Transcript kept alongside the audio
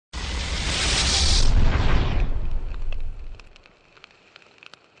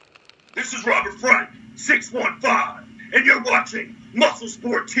This is Robert Frank, 615, and you're watching Muscle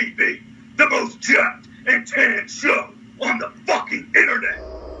Sport TV, the most jacked and tan show on the fucking internet.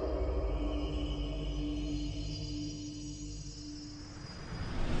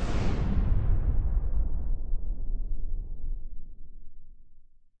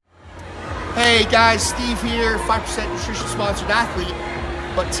 Hey guys, Steve here, 5% nutrition sponsored athlete.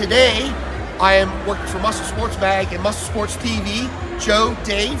 But today, I am working for Muscle Sports Mag and Muscle Sports TV. Joe,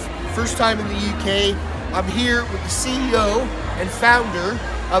 Dave, first time in the UK. I'm here with the CEO and founder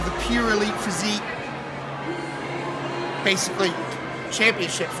of the Pure Elite Physique, basically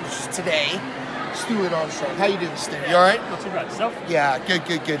championships, which is today. Stuart Armstrong. How you doing, Stu? You all right? Not too bad. Yourself? Yeah,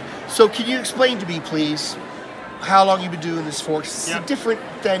 good. So can you explain to me, please, how long you've been doing this for? It's different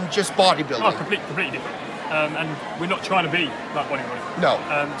than just bodybuilding. Oh, completely different. And we're not trying to be like bodybuilding.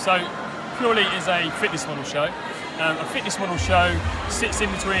 No. So Pure Elite is a fitness model show. A fitness model show sits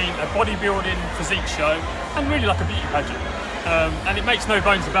in between a bodybuilding physique show and really like a beauty pageant. And it makes no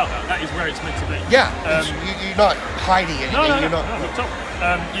bones about that. That is where it's meant to be. Yeah, you're not hiding anything. No, you're not at all.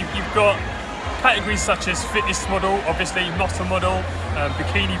 You've got categories such as fitness model, obviously muscle model,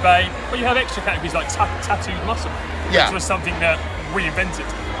 bikini babe, but you have extra categories like tattooed muscle, which was something that we invented.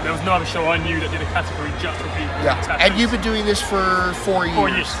 There was no other show I knew that did a category just for people with tattoos. And you've been doing this for 4 years. 4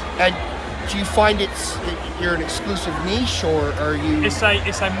 years. And do you find you're an exclusive niche, or are you? It's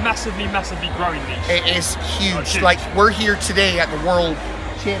a massively growing niche. It is huge. Like, we're here today at the World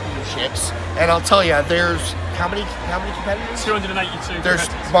Championships, and I'll tell you, there's how many competitors? 282 There's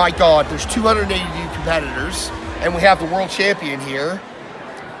competitors. My God, there's 282 competitors, and we have the world champion here.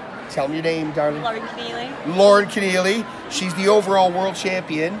 Tell me your name, darling. Lauren Keneally. Lauren Keneally. She's the overall world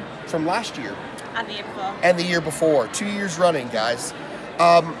champion from last year. And the year before. And the year before. 2 years running, guys.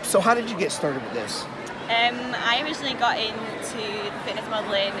 So how did you get started with this? I originally got into fitness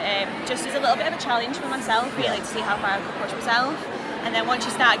modelling just as a little bit of a challenge for myself, really, to see how far I could push myself. And then once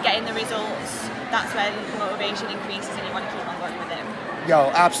you start getting the results, that's when the motivation increases and you want to keep on going with it.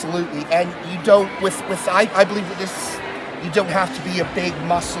 Yo, absolutely. And you don't, I believe with this, you don't have to be a big,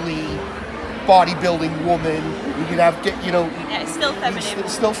 muscly, bodybuilding woman. You can have, yeah, it's still feminine.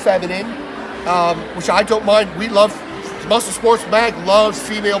 It's still feminine, which I don't mind. We love, Muscle Sports Mag loves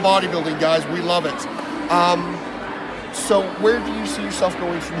female bodybuilding, guys. We love it. So where do you see yourself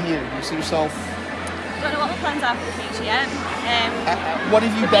going from here? Do you see yourself? I don't know what the plans are for the future yet. What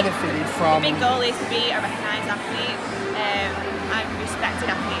have you benefited from? The big goal is to be a recognised athlete. I'm a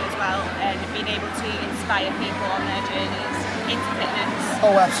respected athlete as well, and being able to inspire people on their journeys into fitness.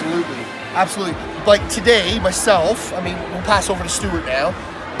 Oh, absolutely. Like today, myself, I mean, we'll pass over to Stuart now.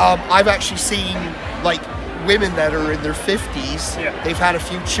 I've actually seen like women that are in their 50s. Yeah. They've had a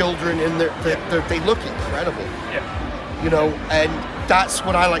few children, and they look incredible. Yeah. And that's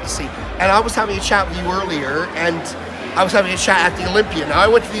what I like to see. And I was having a chat with you earlier, and I was having a chat at the Olympia. Now, I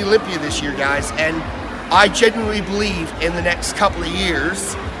went to the Olympia this year, guys, and I genuinely believe in the next couple of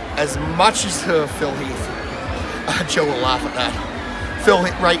years, as much as Phil Heath, Joe will laugh at that, Phil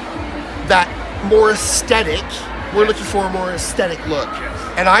Heath, right, that more aesthetic, we're looking for a more aesthetic look.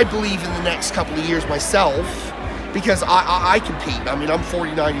 And I believe in the next couple of years myself, because I compete. I mean, I'm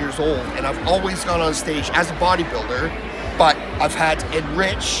 49 years old, and I've always gone on stage as a bodybuilder, but I've had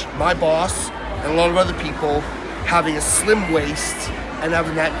Rich, my boss, and a lot of other people having a slim waist and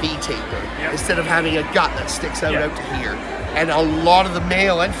having that V-taper instead of having a gut that sticks out to here. And a lot of the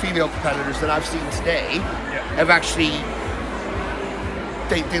male and female competitors that I've seen today have actually,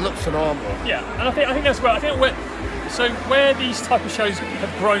 they look phenomenal. Yeah, and I think that's where, so where these type of shows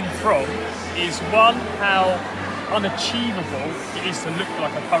have grown from is one, how unachievable it is to look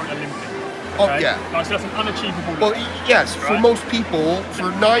like a current Olympic. Oh, yeah. So that's an unachievable look. Well, yes, right? For most people, for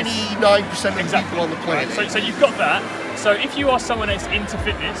 99% of people on the planet. Right? So you've got that. So if you are someone that's into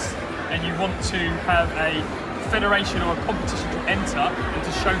fitness and you want to have a federation or a competition to enter and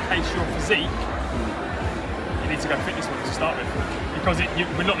to showcase your physique, you need to go fitness model to start with. Because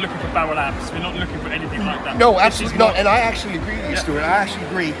we're not looking for barrel abs, we're not looking for anything like that. No, absolutely not. And I actually agree with you, Stuart. I actually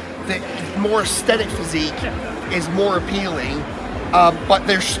agree that more aesthetic physique is more appealing. But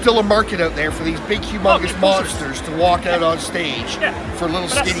there's still a market out there for these big, humongous monsters to walk out on stage for little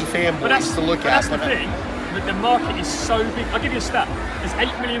skinny fanboys to look at. That's the thing, that the market is so big. I'll give you a stat. There's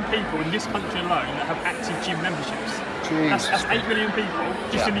 8 million people in this country alone that have active gym memberships. That's 8 million people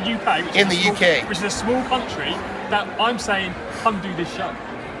just in the UK. Which is a small country that I'm saying, come do this show.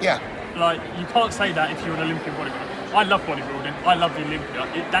 Yeah. Like, you can't say that if you're an Olympian bodybuilder. I love bodybuilding. I love the Olympia.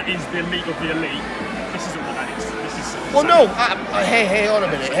 That is the elite of the elite. This isn't what that is. Well, no. Hey, hang on a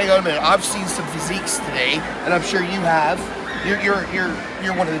minute. I've seen some physiques today, and I'm sure you have.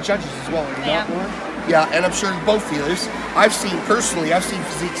 You're one of the judges as well, are you not, Lauren? Yeah. Yeah, and I'm sure both of you. I've seen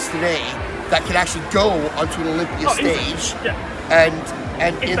physiques today that could actually go onto an Olympia stage. Yeah.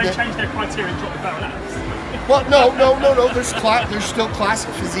 And if they change their criteria and drop the barrel abs. Well, no. There's still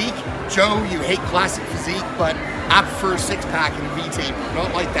classic physique. Joe, you hate classic physique, but I prefer a six-pack and a V-taper,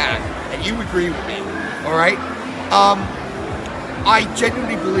 not like that. And you agree with me, all right? I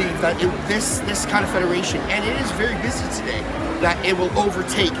genuinely believe that this kind of federation, and it is very busy today, that it will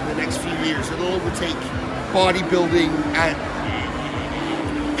overtake in the next few years. It'll overtake bodybuilding, and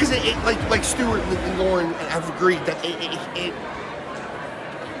because like Stuart and Lauren have agreed that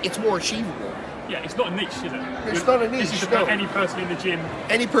it's more achievable. Yeah, it's not a niche, is it? It's not a niche. This is about any person in the gym.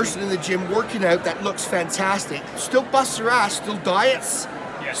 Any person in the gym working out that looks fantastic, still busts their ass, still diets,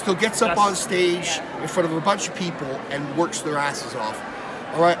 still gets up on stage in front of a bunch of people and works their asses off.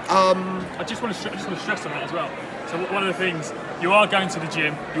 All right. I just want to stress on that as well. So one of the things, you are going to the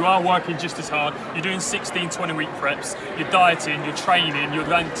gym, you are working just as hard, you're doing 16, 20-week preps, you're dieting, you're training, you're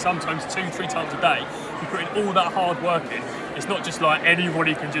going sometimes 2-3 times a day, you're putting all that hard work in. It's not just like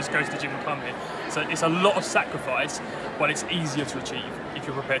anybody can just go to the gym and come here. So it's a lot of sacrifice, but it's easier to achieve if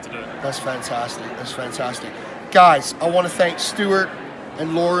you're prepared to do it. That's fantastic. That's fantastic. Guys, I want to thank Stuart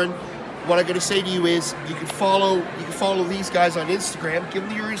and Lauren. What I'm going to say to you is you can follow these guys on Instagram. Give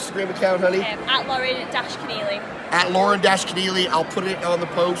them your Instagram account, honey. At Lauren-Keneally. At Lauren-Keneally. I'll put it on the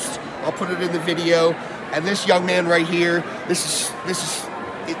post. I'll put it in the video. And this young man right here, this is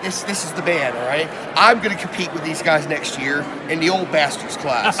the man, all right? I'm going to compete with these guys next year in the old bastards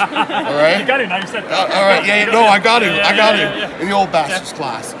class, all right? You got it now, you said that. All right, I got it. In the old bastards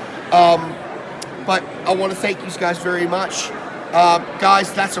class. But I want to thank you guys very much.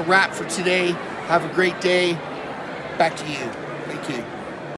 Guys, that's a wrap for today. Have a great day. Back to you. Thank you.